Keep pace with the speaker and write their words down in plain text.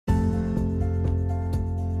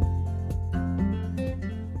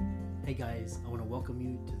Hey guys, I want to welcome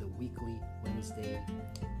you to the weekly Wednesday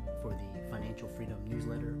for the Financial Freedom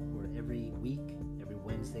newsletter, where every week, every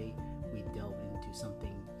Wednesday, we delve into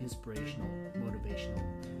something inspirational, motivational,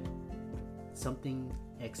 something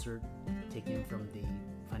excerpt taken from the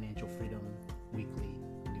Financial Freedom weekly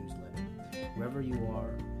newsletter. Wherever you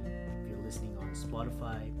are, if you're listening on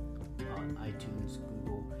Spotify, on iTunes,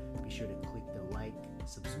 Google, be sure to click the like,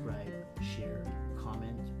 subscribe, share,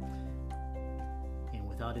 comment. And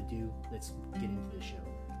without ado, let's get into the show.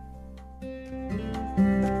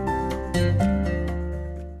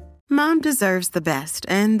 Mom deserves the best,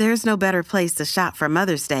 and there's no better place to shop for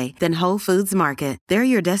Mother's Day than Whole Foods Market. They're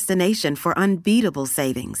your destination for unbeatable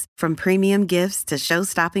savings, from premium gifts to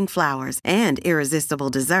show-stopping flowers and irresistible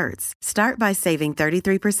desserts. Start by saving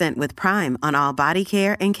 33% with Prime on all body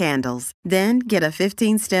care and candles. Then get a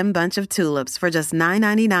 15-stem bunch of tulips for just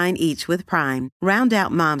 $9.99 each with Prime. Round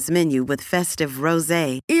out Mom's menu with festive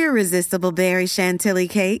rosé, irresistible berry chantilly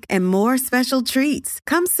cake, and more special treats.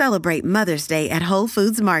 Come celebrate Mother's Day at Whole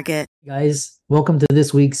Foods Market. Guys, welcome to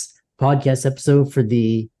this week's podcast episode for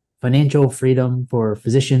the Financial Freedom for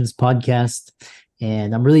Physicians podcast.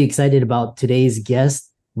 And I'm really excited about today's guest,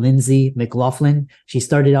 Lindsay McLaughlin. She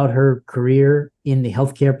started out her career in the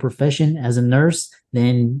healthcare profession as a nurse,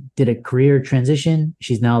 then did a career transition.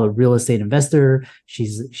 She's now a real estate investor.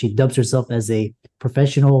 She dubs herself as a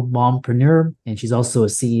professional mompreneur, and she's also a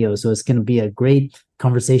CEO. So it's going to be a great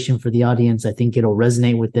conversation for the audience. I think it'll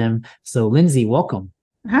resonate with them. So Lindsay, welcome.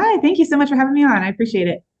 Hi, thank you so much for having me on. I appreciate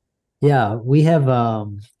it. Yeah, we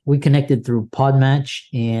connected through Podmatch,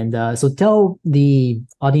 and so tell the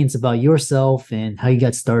audience about yourself and how you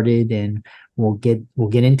got started, and we'll get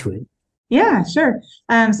into it. Yeah, sure.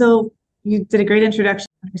 So you did a great introduction.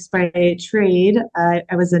 By trade,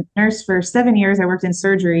 I was a nurse for 7 years. I worked in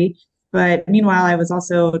surgery, but meanwhile, I was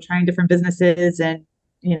also trying different businesses and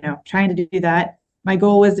trying to do that. My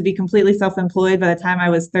goal was to be completely self-employed by the time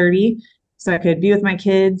I was 30. So I could be with my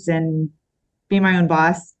kids and be my own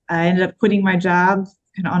boss. I ended up quitting my job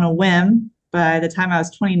kind of on a whim by the time I was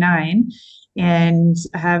 29, and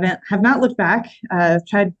have not looked back.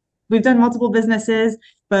 We've done multiple businesses,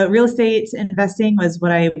 but real estate investing was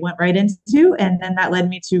what I went right into. And then that led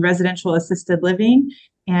me to residential assisted living.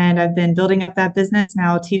 And I've been building up that business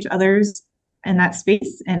now, teach others in that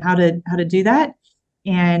space and how to do that.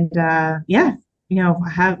 And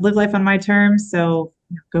live life on my terms. So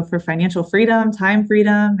go for financial freedom, time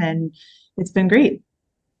freedom, and it's been great.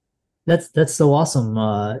 That's so awesome.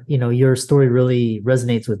 Your story really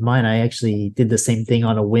resonates with mine. I actually did the same thing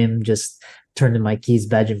on a whim, just turned in my keys,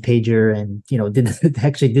 badge, and pager, and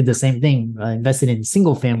did the same thing. Invested in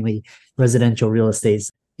single family residential real estate.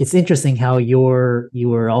 It's interesting how you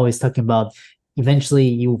were always talking about eventually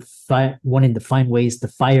you wanted to find ways to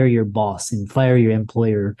fire your boss and fire your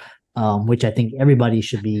employer, which I think everybody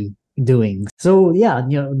should be doing. So yeah,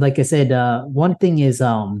 like I said, one thing is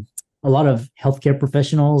a lot of healthcare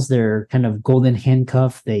professionals, they're kind of golden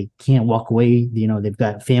handcuffed. They can't walk away. They've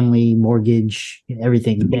got family, mortgage,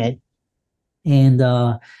 everything debt. And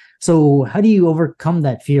so how do you overcome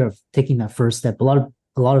that fear of taking that first step? A lot of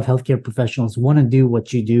healthcare professionals want to do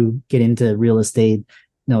what you do, get into real estate,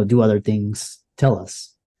 do other things. Tell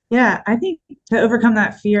us. Yeah, I think to overcome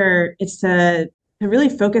that fear, it's to really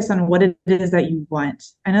focus on what it is that you want.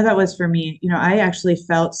 I know that was for me. I actually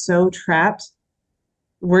felt so trapped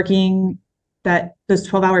working those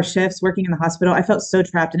 12-hour shifts, working in the hospital. I felt so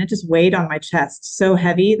trapped, and it just weighed on my chest so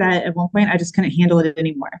heavy that at one point I just couldn't handle it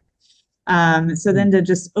anymore. So then to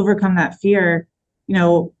just overcome that fear,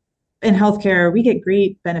 in healthcare, we get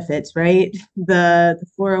great benefits, right? The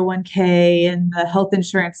 401k and the health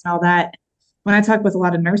insurance and all that. When I talk with a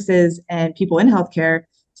lot of nurses and people in healthcare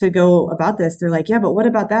to go about this, they're like, yeah, but what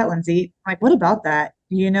about that, Lindsay? I'm like, what about that?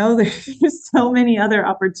 There's so many other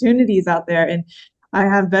opportunities out there. And I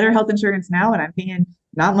have better health insurance now, and I'm paying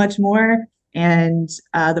not much more. And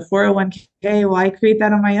the 401k, well, I create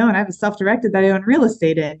that on my own. I have a self-directed that I own real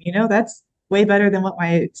estate in. That's way better than what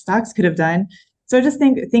my stocks could have done. So just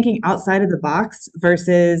thinking outside of the box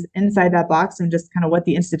versus inside that box, and just kind of what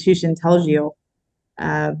the institution tells you.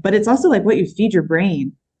 But it's also like what you feed your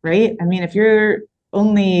brain, right? I mean, if you're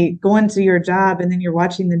only going to your job and then you're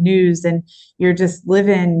watching the news and you're just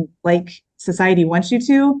living like society wants you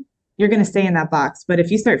to, you're going to stay in that box. But if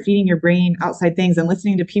you start feeding your brain outside things and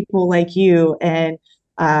listening to people like you and,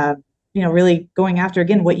 really going after,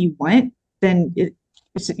 again, what you want, then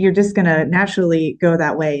you're just going to naturally go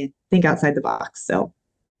that way and think outside the box. So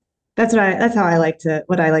that's how I like to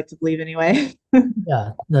believe anyway.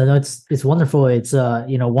 Yeah, no, it's wonderful. It's,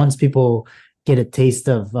 once people get a taste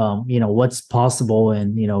of, what's possible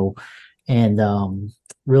and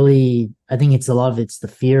really, I think it's a lot of it's the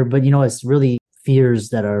fear, but it's really fears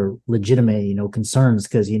that are legitimate, concerns,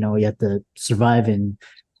 because you have to survive and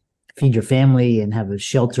feed your family and have a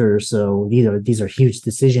shelter. So these are huge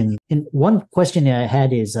decisions. And one question that I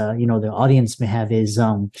had is, the audience may have is,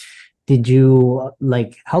 did you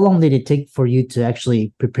how long did it take for you to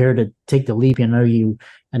actually prepare to take the leap? I know you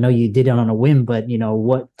did it on a whim, but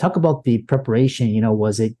talk about the preparation.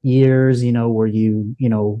 Was it years? Were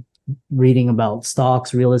you reading about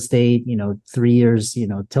stocks, real estate? 3 years.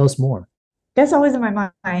 Tell us more. That's always in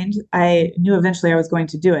my mind. I knew eventually I was going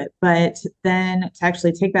to do it, but then to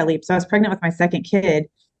actually take that leap. So I was pregnant with my second kid,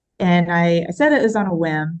 and I said it was on a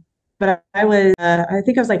whim, but I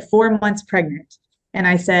think I was like 4 months pregnant. And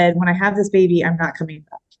I said, when I have this baby, I'm not coming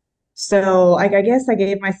back. So I guess I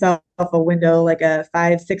gave myself a window, like a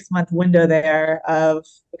 5, 6 month window there of,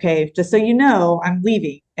 okay, just so you know, I'm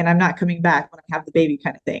leaving and I'm not coming back when I have the baby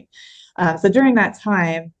kind of thing. So during that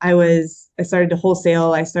time, I started to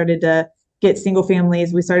wholesale. I started to get single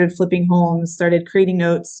families. We started flipping homes, started creating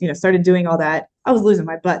notes, started doing all that. I was losing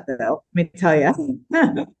my butt though, let me tell you.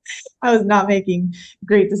 I was not making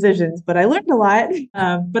great decisions, but I learned a lot.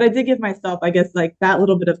 But I did give myself, I guess, like that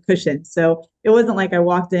little bit of cushion. So it wasn't like I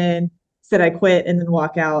walked in, said I quit, and then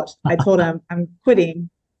walk out. I told him I'm quitting,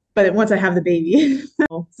 but once I have the baby.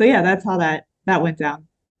 So yeah, that's how that went down.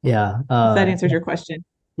 Yeah. If that answers your question.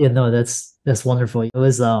 Yeah, no, that's wonderful. It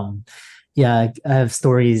was yeah, I have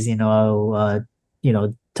stories,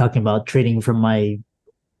 talking about trading from my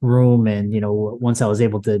room, and once I was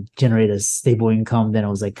able to generate a stable income, then I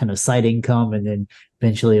was like kind of side income, and then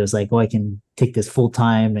eventually it was like, oh, I can take this full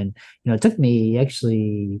time. And it took me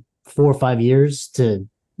actually 4 or 5 years to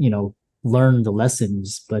learn the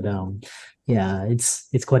lessons, but yeah, it's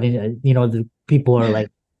quite the people are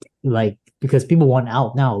like because people want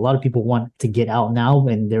out now. A lot of people want to get out now,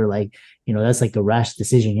 and they're like, that's like a rash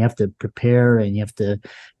decision. You have to prepare, and you have to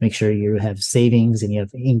make sure you have savings and you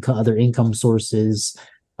have other income sources,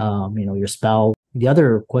 your spouse. The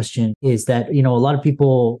other question is that, a lot of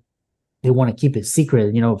people, they want to keep it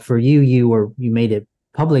secret. For you made it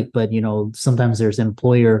public, but sometimes there's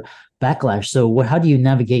employer backlash. So how do you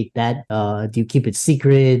navigate that? Do you keep it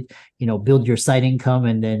secret, build your side income,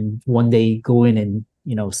 and then one day go in and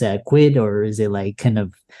say I quit? Or is it like kind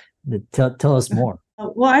of tell us more?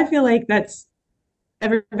 Well, I feel like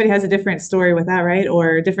everybody has a different story with that, right?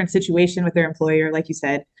 Or a different situation with their employer, like you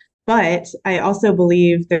said. But I also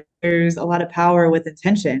believe that there's a lot of power with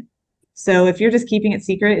intention. So if you're just keeping it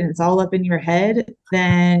secret and it's all up in your head,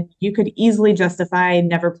 then you could easily justify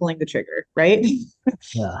never pulling the trigger, right?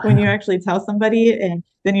 Yeah. When you actually tell somebody, and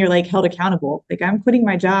then you're like held accountable. Like, I'm quitting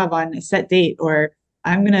my job on a set date, or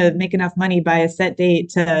I'm going to make enough money by a set date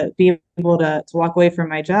to be able to walk away from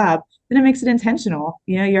my job, then it makes it intentional.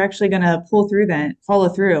 You're actually going to follow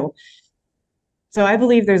through. So I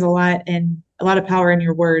believe there's a lot of power in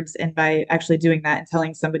your words, and by actually doing that and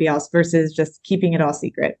telling somebody else versus just keeping it all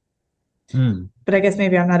secret. But I guess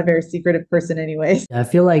maybe I'm not a very secretive person anyways. I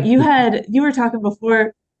feel like you were talking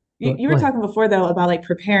before, you were talking before though about like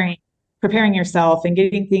preparing yourself and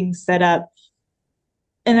getting things set up.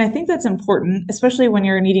 And I think that's important, especially when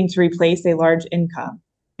you're needing to replace a large income.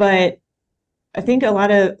 But I think a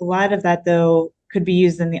lot of that though could be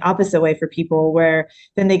used in the opposite way for people, where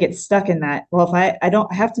then they get stuck in that. Well, if I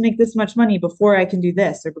don't have to make this much money before I can do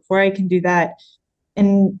this or before I can do that.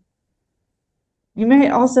 And you may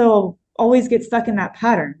also always get stuck in that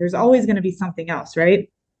pattern. There's always going to be something else, right?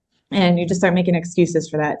 And you just start making excuses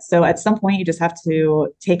for that. So at some point you just have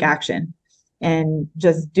to take action and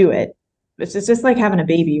just do it. It's just like having a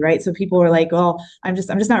baby, right? So people are like, well, I'm just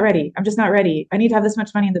not ready. I'm just not ready. I need to have this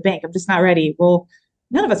much money in the bank. I'm just not ready. Well,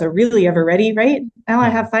 none of us are really ever ready, right? Now I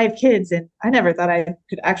have 5 kids, and I never thought I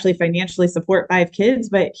could actually financially support 5 kids,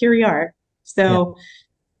 but here we are. So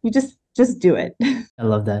you just do it. I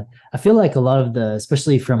love that. I feel like a lot of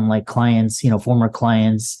especially from like clients, former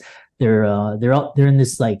clients, they're in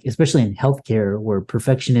this, like, especially in healthcare, where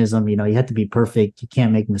perfectionism, you have to be perfect. You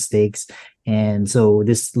can't make mistakes. And so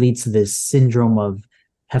this leads to this syndrome of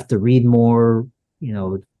have to read more,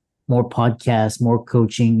 more podcasts, more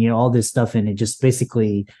coaching, all this stuff. And it just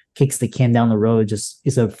basically kicks the can down the road. Just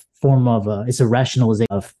it's a form of it's a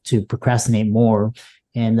rationalization to procrastinate more.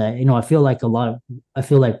 And, I feel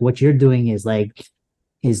like what you're doing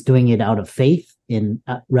is doing it out of faith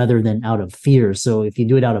rather than out of fear. So if you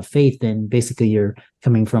do it out of faith, then basically you're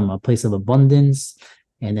coming from a place of abundance,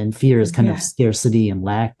 and then fear is kind of scarcity and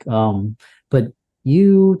lack. But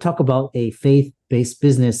you talk about a faith-based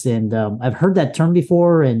business, and I've heard that term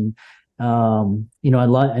before. And,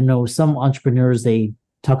 I know some entrepreneurs, they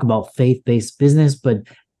talk about faith-based business, but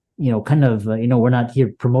kind of, we're not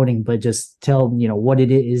here promoting, but just tell, what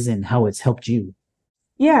it is and how it's helped you.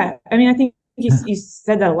 Yeah. I mean, I think you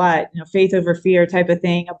said that a lot, faith over fear type of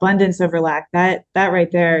thing, abundance over lack. That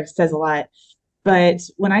right there says a lot. But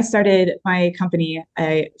when I started my company,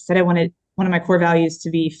 I said I wanted one of my core values to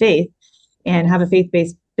be faith and have a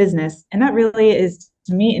faith-based business. And that really is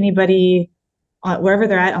to meet anybody wherever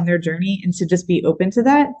they're at on their journey and to just be open to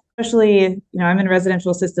that. Especially, I'm in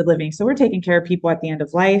residential assisted living. So we're taking care of people at the end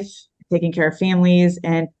of life, taking care of families.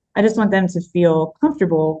 And I just want them to feel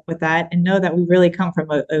comfortable with that and know that we really come from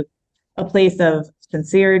a place of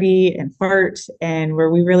sincerity and heart, and where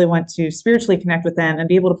we really want to spiritually connect with them and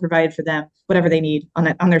be able to provide for them whatever they need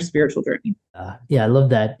on their spiritual journey. Yeah, I love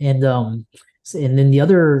that. And then the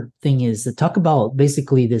other thing is to talk about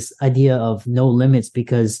basically this idea of no limits,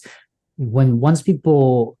 because once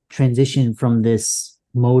people transition from this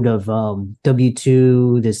mode of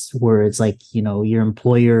W-2, this where it's like, your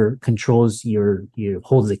employer controls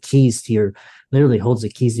holds the keys to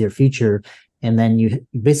your future. And then you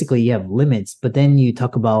have limits, but then you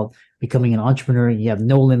talk about becoming an entrepreneur and you have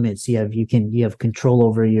no limits. You have control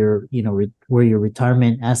over your, where your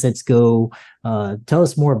retirement assets go. Tell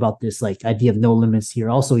us more about this like idea of no limits here.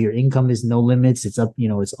 Also, your income is no limits. It's up,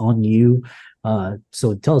 it's on you.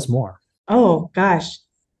 So tell us more. Oh gosh.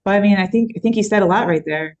 Well, I mean, I think you said a lot right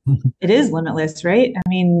there. It is limitless, right? I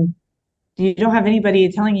mean, you don't have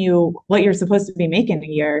anybody telling you what you're supposed to be making a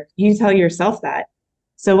year. You tell yourself that.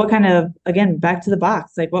 So what kind of, again, back to the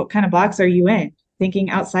box, like what kind of box are you in?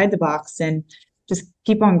 Thinking outside the box and just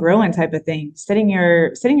keep on growing type of thing. Setting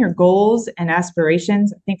your goals and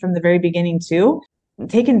aspirations, I think from the very beginning too,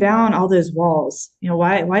 taking down all those walls.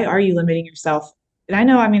 Why are you limiting yourself? And I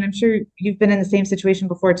know, I mean, I'm sure you've been in the same situation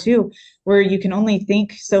before too, where you can only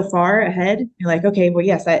think so far ahead. You're like, okay, well,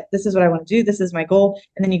 yes, this is what I want to do. This is my goal.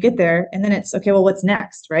 And then you get there and then it's, okay, well, what's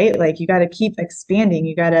next, right? Like you got to keep expanding.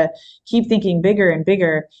 You got to keep thinking bigger and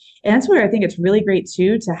bigger. And that's where I think it's really great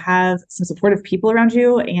too, to have some supportive people around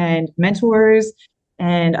you and mentors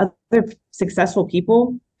and other successful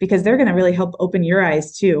people, because they're going to really help open your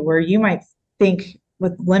eyes too, where you might think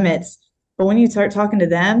with limits. But when you start talking to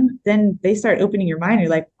them, then they start opening your mind. You're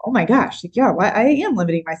like, oh my gosh, like, yeah, I am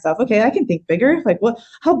limiting myself. Okay, I can think bigger. Like,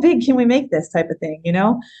 how big can we make this type of thing?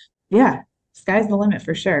 Yeah, sky's the limit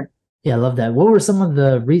for sure. Yeah, I love that. What were some of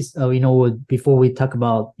the reasons, before we talk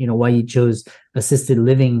about, why you chose assisted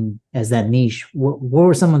living as that niche, what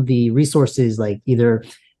were some of the resources, like either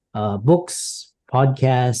books,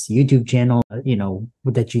 podcasts, YouTube channel,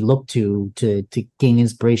 that you look to gain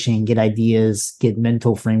inspiration, get ideas, get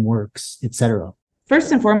mental frameworks, etc.?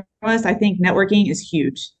 First and foremost, I think networking is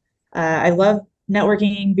huge. I love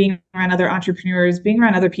networking, being around other entrepreneurs, being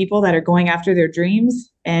around other people that are going after their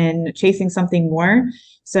dreams and chasing something more.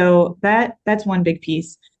 So that's one big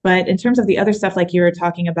piece. But in terms of the other stuff, like you were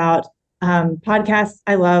talking about, podcasts,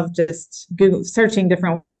 I love just Google searching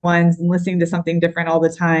different ones and listening to something different all the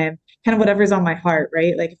time, kind of whatever's on my heart,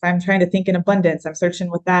 right? Like if I'm trying to think in abundance, I'm searching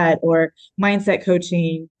with that, or mindset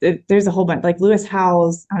coaching. There's a whole bunch, like Lewis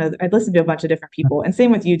Howes. I don't know, I'd listen to a bunch of different people, and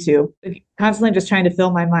same with YouTube. Constantly just trying to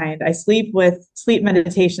fill my mind. I sleep with sleep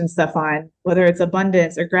meditation stuff on, whether it's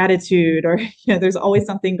abundance or gratitude, or there's always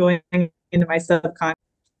something going into my subconscious.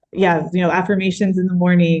 Yeah, affirmations in the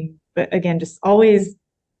morning, but again, just always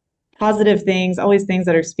positive things, always things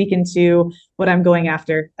that are speaking to what I'm going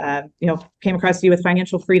after. Came across you with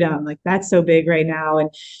financial freedom, like that's so big right now. And,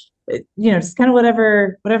 just kind of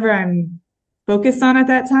whatever I'm focused on at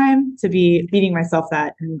that time, to be feeding myself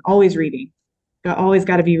that, and always reading. Always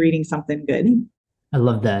got to be reading something good. I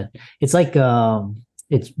love that. It's like, I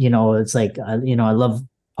love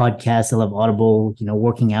podcasts. I love Audible,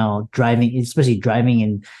 working out, driving, especially driving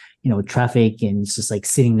in, traffic, and it's just like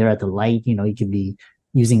sitting there at the light, you could be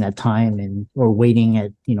using that time or waiting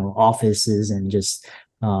at, offices, and just,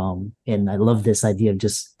 and I love this idea of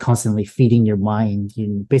just constantly feeding your mind.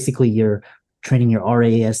 Basically you're training your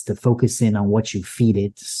RAS to focus in on what you feed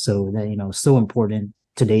it. So that, so important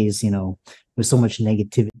today's, with so much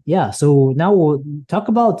negativity. Yeah. So now we'll talk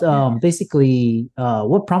about, basically,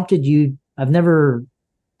 what prompted you. I've never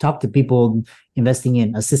talked to people investing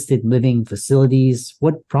in assisted living facilities.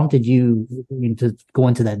 What prompted you to go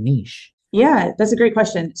into that niche? Yeah, that's a great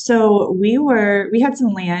question. So we had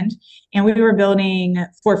some land and we were building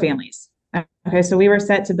 4 families. Okay, so we were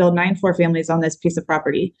set to build 9 4-families on this piece of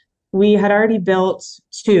property. We had already built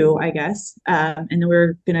 2, I guess, and then we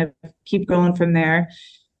were going to keep going from there.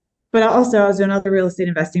 But also, I was doing other real estate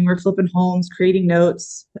investing. We're flipping homes, creating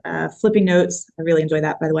notes, flipping notes. I really enjoy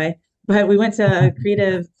that, by the way. But we went to a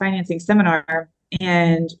creative financing seminar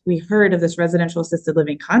and we heard of this residential assisted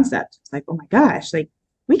living concept. It's like, oh my gosh, like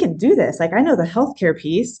we can do this. Like, I know the healthcare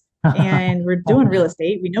piece and we're doing real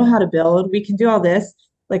estate. We know how to build. We can do all this.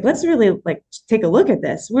 Like, let's really like take a look at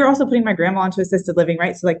this. We're also putting my grandma into assisted living,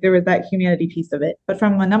 right? So like there was that humanity piece of it. But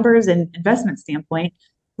from a numbers and investment standpoint,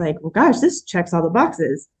 like, well, gosh, this checks all the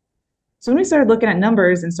boxes. So when we started looking at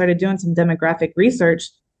numbers and started doing some demographic research,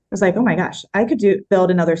 I was like, oh my gosh, I could build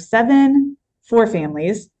another 7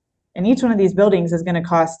 4-families, and each one of these buildings is going to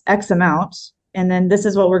cost X amount. And then this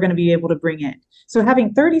is what we're going to be able to bring in. So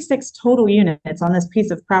having 36 total units on this piece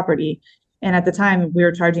of property. And at the time we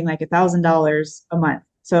were charging like $1,000 a month.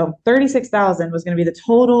 So 36,000 was going to be the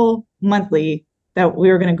total monthly that we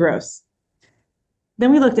were going to gross.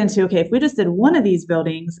 Then we looked into, okay, if we just did one of these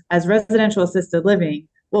buildings as residential assisted living,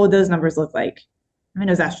 what would those numbers look like? I mean,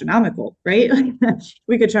 it was astronomical, right?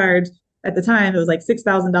 We could charge, at the time, it was like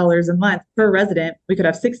 $6,000 a month per resident. We could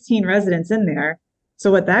have 16 residents in there. So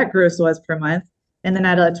what that gross was per month, and then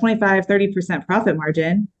at a 25, 30% profit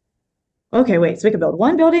margin, okay, wait, so we could build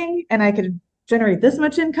one building and I could generate this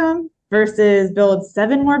much income versus build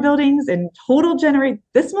 7 more buildings and total generate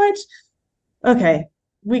this much. Okay,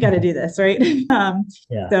 we got to do this, right?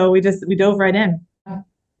 So we dove right in.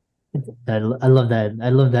 I love that. I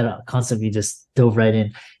love that concept. You just dove right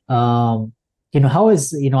in. How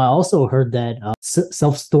is, I also heard that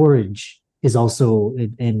self-storage is also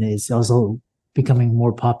becoming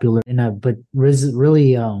more popular. And but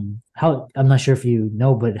really, how, I'm not sure if you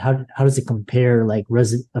know, but how does it compare, like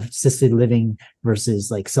assisted living versus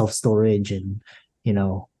like self-storage, and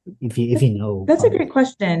if you know? That's a great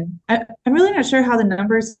question. I'm really not sure how the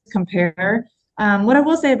numbers compare. What I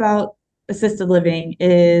will say about assisted living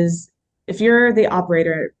is, if you're the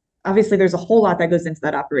operator, obviously there's a whole lot that goes into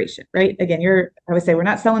that operation, right? Again, I would say we're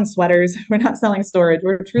not selling sweaters, we're not selling storage,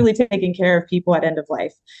 we're truly taking care of people at end of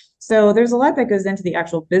life. So there's a lot that goes into the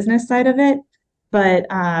actual business side of it, but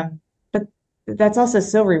that's also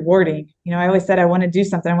so rewarding. I always said I want to do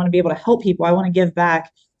something, I want to be able to help people, I want to give back.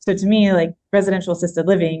 So to me, like, residential assisted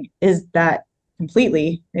living is that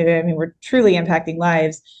completely. I mean, we're truly impacting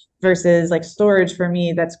lives, versus like storage for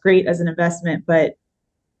me, that's great as an investment, but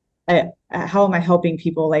how am I helping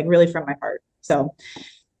people, like, really from my heart? So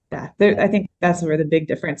yeah, I think that's where the big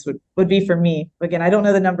difference would be for me. Again, I don't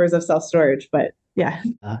know the numbers of self-storage, but yeah.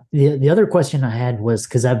 The other question I had was,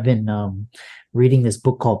 because I've been reading this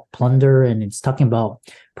book called Plunder, and it's talking about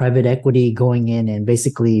private equity going in and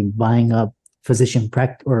basically buying up physician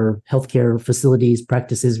or healthcare facilities,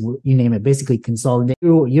 practices, you name it, basically consolidate.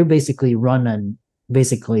 You're basically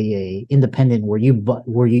a independent where you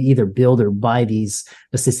either build or buy these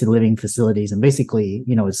assisted living facilities, and basically,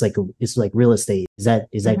 it's like real estate. Is that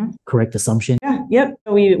correct assumption? Yeah. Yep.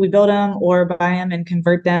 We build them or buy them and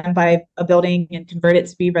convert them, buy a building and convert it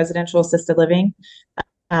to be residential assisted living.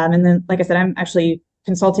 And then, like I said, I'm actually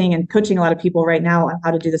consulting and coaching a lot of people right now on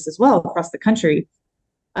how to do this as well across the country.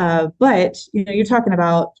 But you're talking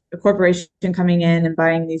about a corporation coming in and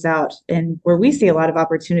buying these out, and where we see a lot of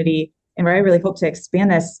opportunity, and where I really hope to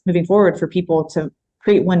expand this moving forward for people to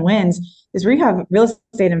create win-wins, is where you have real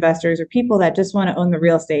estate investors or people that just want to own the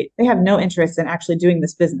real estate. They have no interest in actually doing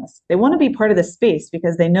this business. They want to be part of the space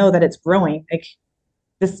because they know that it's growing. Like,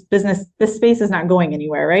 this space is not going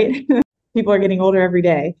anywhere, right? People are getting older every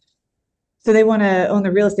day. So they want to own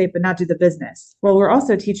the real estate, but not do the business. Well, we're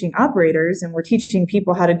also teaching operators, and we're teaching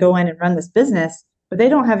people how to go in and run this business, but they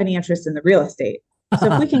don't have any interest in the real estate.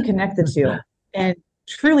 So if we can connect the two and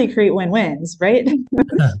truly create win-wins, right?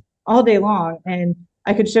 All day long. And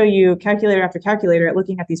I could show you calculator after calculator at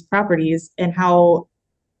looking at these properties and how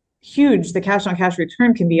huge the cash on cash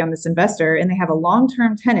return can be on this investor. And they have a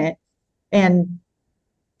long-term tenant, and,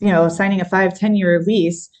 signing a 5-10 year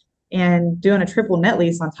lease and doing a triple net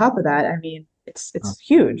lease on top of that. I mean, it's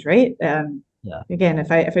huge, right? Again,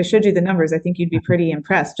 if I showed you the numbers, I think you'd be pretty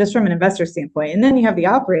impressed just from an investor standpoint. And then you have the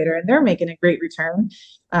operator, and they're making a great return,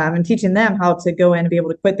 and teaching them how to go in and be able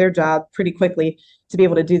to quit their job pretty quickly to be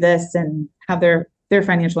able to do this and have their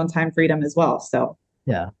financial and time freedom as well. So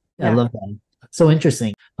yeah. I love that. So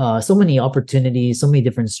interesting. So many opportunities, so many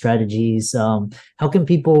different strategies. How can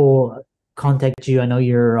people contact you? I know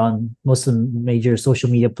you're on most of the major social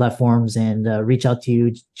media platforms, and reach out to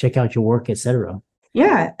you, check out your work, etc.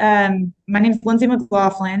 Yeah. My name is Lindsay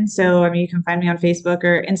McLaughlin. So, you can find me on Facebook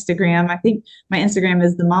or Instagram. I think my Instagram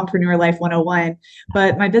is the Mompreneur Life 101,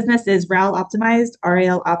 but my business is RAL Optimized,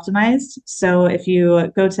 RAL Optimized. So if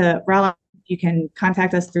you go to RAL, you can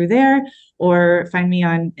contact us through there, or find me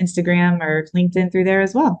on Instagram or LinkedIn through there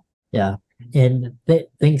as well. Yeah. And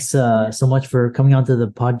thanks so much for coming onto the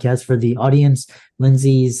podcast. For the audience,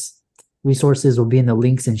 Lindsay's resources will be in the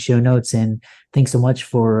links and show notes. And thanks so much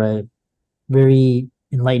for very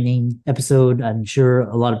enlightening episode. I'm sure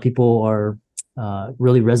a lot of people are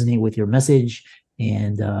really resonating with your message.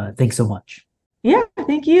 And thanks so much. Yeah,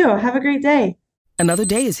 thank you. Have a great day. Another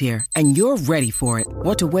day is here, and you're ready for it.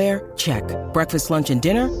 What to wear? Check. Breakfast, lunch, and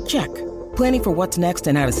dinner? Check. Planning for what's next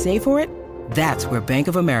and how to save for it? That's where Bank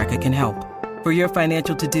of America can help. For your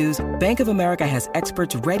financial to-dos, Bank of America has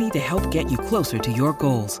experts ready to help get you closer to your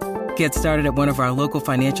goals. Get started at one of our local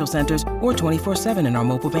financial centers or 24/7 in our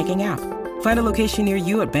mobile banking app. Find a location near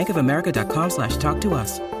you at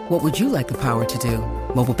bankofamerica.com/talktous. What would you like the power to do?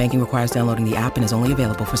 Mobile banking requires downloading the app and is only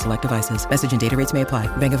available for select devices. Message and data rates may apply.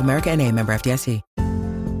 Bank of America N.A., member FDIC.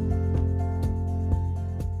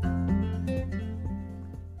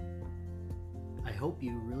 I hope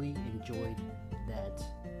you really enjoyed that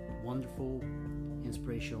wonderful,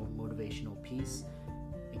 inspirational, motivational piece.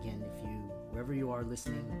 Again, wherever you are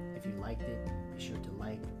listening, if you liked it, be sure to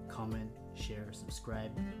like, comment, share,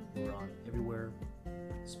 subscribe. We're on everywhere: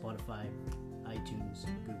 Spotify, iTunes,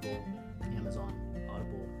 Google, Amazon,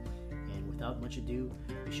 Audible. And without much ado,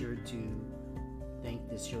 be sure to thank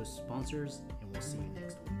this show's sponsors, and we'll see you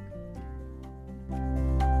next week.